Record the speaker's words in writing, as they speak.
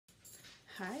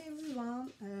Hi everyone,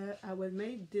 I will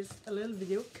make this a little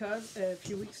video because a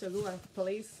few weeks ago I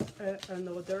placed an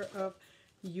order of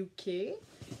UK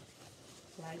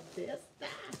like this,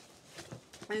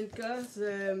 and because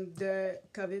the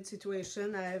COVID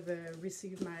situation I have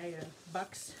received my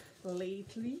box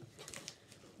lately,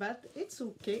 but it's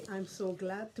okay. I'm so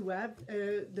glad to have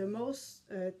the most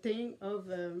thing of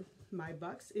my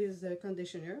box is the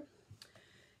conditioner.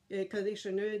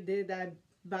 Conditioner did I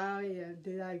buy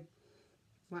did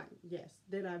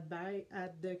I buy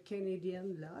at the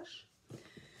Canadian Lush.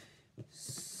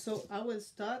 So I will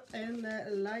start, and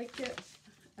like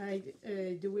I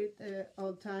do it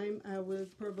all time, I will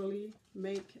probably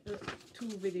make 2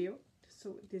 videos.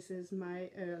 So this is my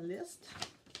list.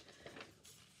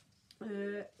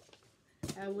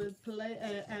 I will play.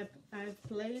 I've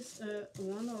placed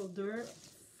one order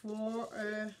for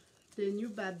the new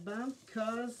Bad Bomb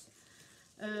because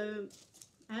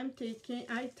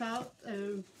I thought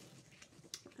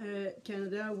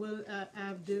Canada will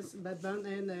have this Bad Bomb,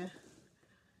 and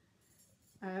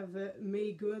I've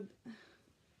made good,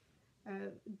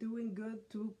 doing good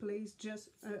to place just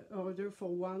order for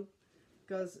one,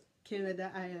 because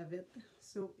Canada I have it.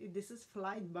 So this is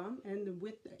Flight Bomb, and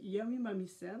with Yummy Mommy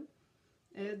Said,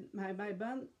 and my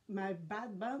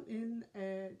Bad Bomb in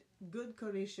good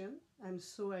condition. I'm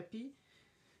so happy,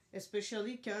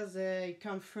 especially because I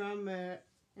come from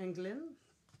England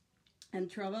and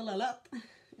travel a lot,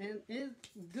 and in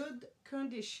good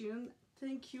condition.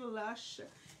 Thank you, Lush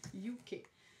UK.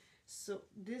 So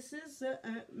this is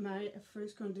my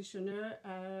first conditioner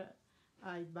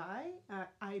I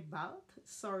bought.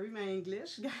 Sorry, my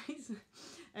English, guys.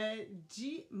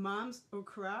 G Mom's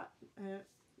Okra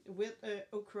with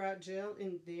okra gel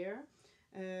in there.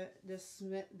 The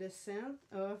scent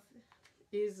of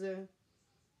is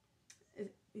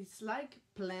it's like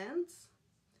plants.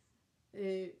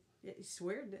 It's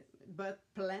weird, but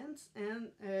plants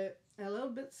and a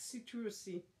little bit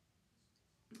citrusy.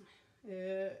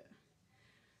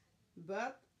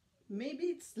 But maybe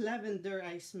it's lavender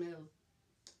I smell,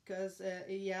 because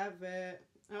you have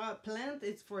plant.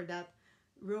 It's for that.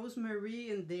 Rosemary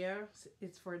in there.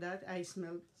 It's for that I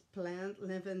smell plant,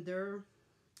 lavender,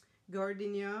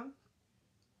 gardenia.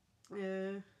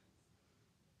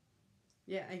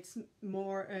 Yeah, it's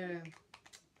more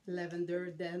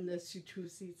lavender than the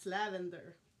citrusy. It's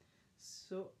lavender.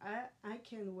 So I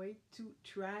can't wait to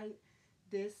try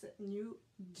this new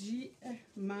G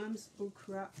Mom's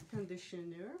Okra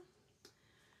conditioner.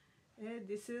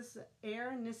 This is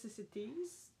Air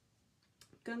Necessities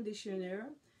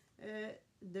conditioner.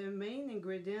 The main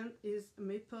ingredient is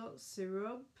maple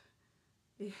syrup,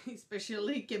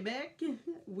 especially Quebec.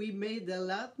 We made a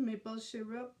lot maple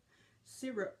syrup,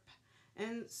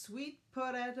 and sweet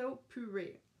potato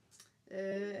puree,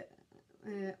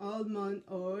 almond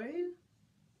oil,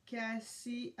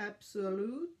 cassie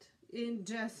absolute, and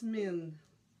jasmine.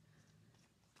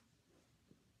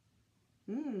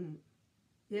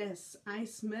 Yes, I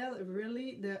smell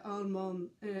really the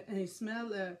almond. I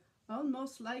smell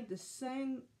almost like the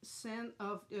same scent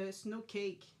of snow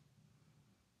cake.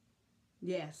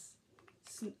 Yes,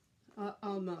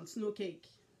 almond snow cake.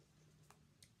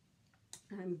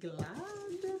 I'm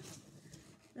glad.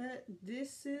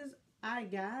 This is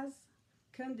Agaz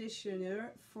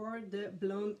conditioner for the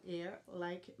blonde hair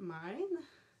like mine,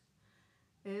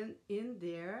 and in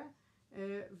there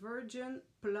virgin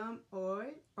plum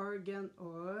oil, argan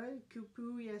oil,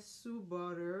 kupuyasu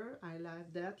butter. I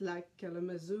like that, like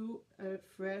Kalamazoo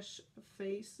fresh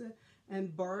face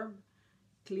and barb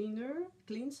cleanser,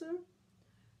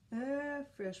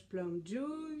 fresh plum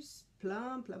juice,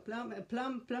 plum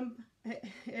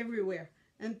everywhere,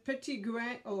 and petit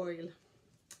grain oil.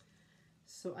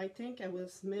 So I think I will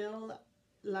smell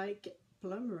like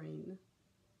plum rain.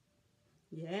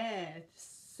 Yeah,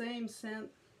 same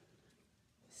scent.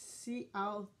 See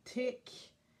how thick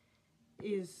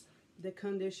is the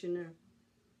conditioner.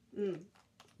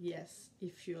 Yes,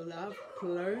 if you love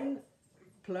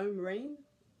plum rain,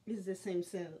 it's the same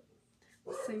scent.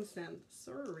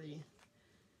 Sorry.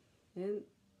 And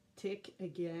thick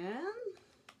again.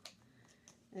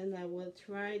 And I will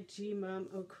try G Mom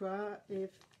Okra if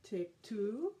thick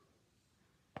too.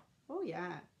 Oh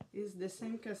yeah, it's the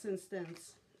same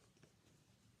consistency.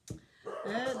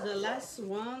 The last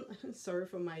one, sorry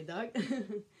for my dog.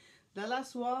 The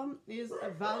last one is a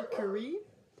Valkyrie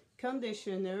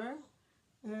conditioner.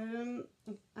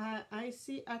 I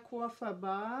see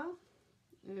Aquafaba,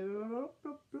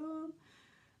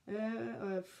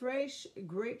 fresh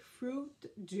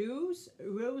grapefruit juice,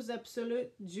 rose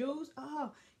absolute juice.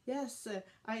 Oh yes,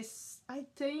 I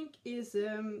think is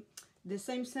the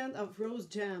same scent of rose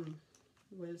jam.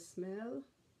 will smell.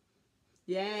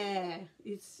 Yeah,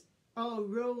 it's all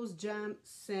rose jam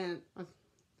scent.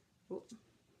 Oh.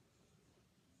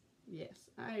 Yes,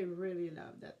 I really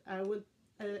love that. I will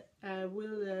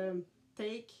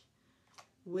take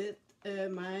with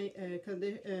my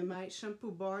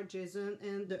shampoo bar Jason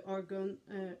and the argan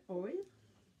oil.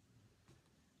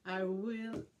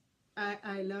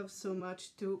 I love so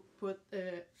much to put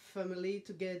family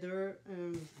together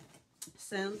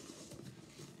scent,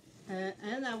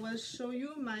 and I will show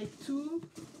you my two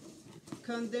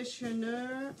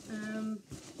conditioner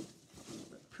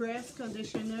press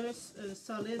conditioners,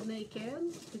 solid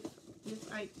naked,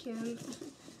 if I can.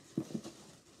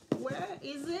 Where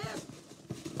is it?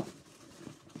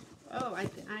 Oh, I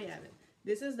have it.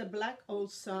 This is the Black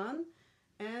Old Sun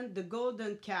and the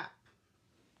Golden Cap.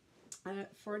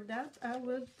 For that I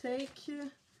will take,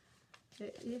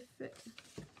 if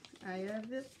I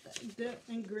have it, the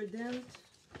ingredient.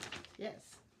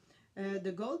 Yes,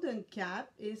 the Golden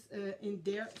Cap is in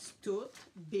their stout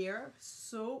beer,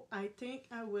 so I think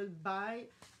I will buy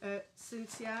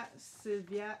Sylvia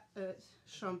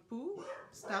shampoo,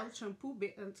 stout shampoo,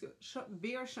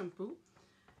 beer shampoo.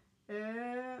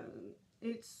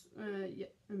 It's yeah,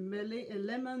 a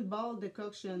lemon ball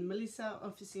decoction, Melissa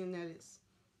officinalis.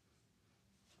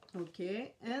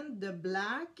 Okay, and the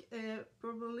black,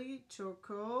 probably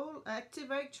charcoal,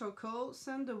 activate charcoal,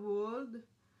 sandalwood,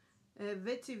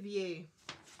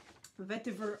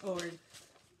 vetiver oil.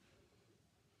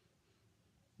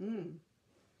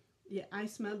 Yeah, I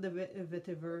smell the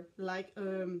vetiver, like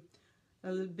a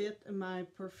little bit my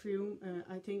perfume.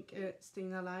 I think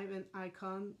Staying Alive and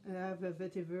Icon have a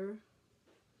vetiver.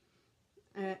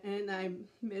 And I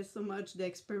miss so much the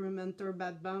experimenter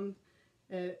bad bomb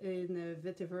in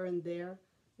vetiver in there.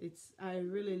 I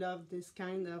really love this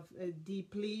kind of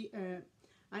deeply.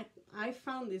 I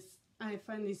find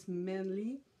this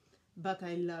manly, but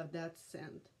I love that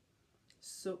scent.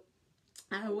 So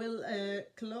I will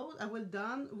close. I will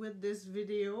done with this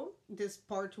video, this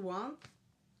part 1,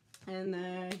 and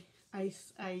I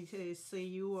say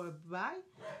you bye,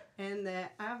 and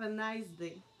have a nice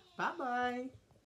day. Bye bye.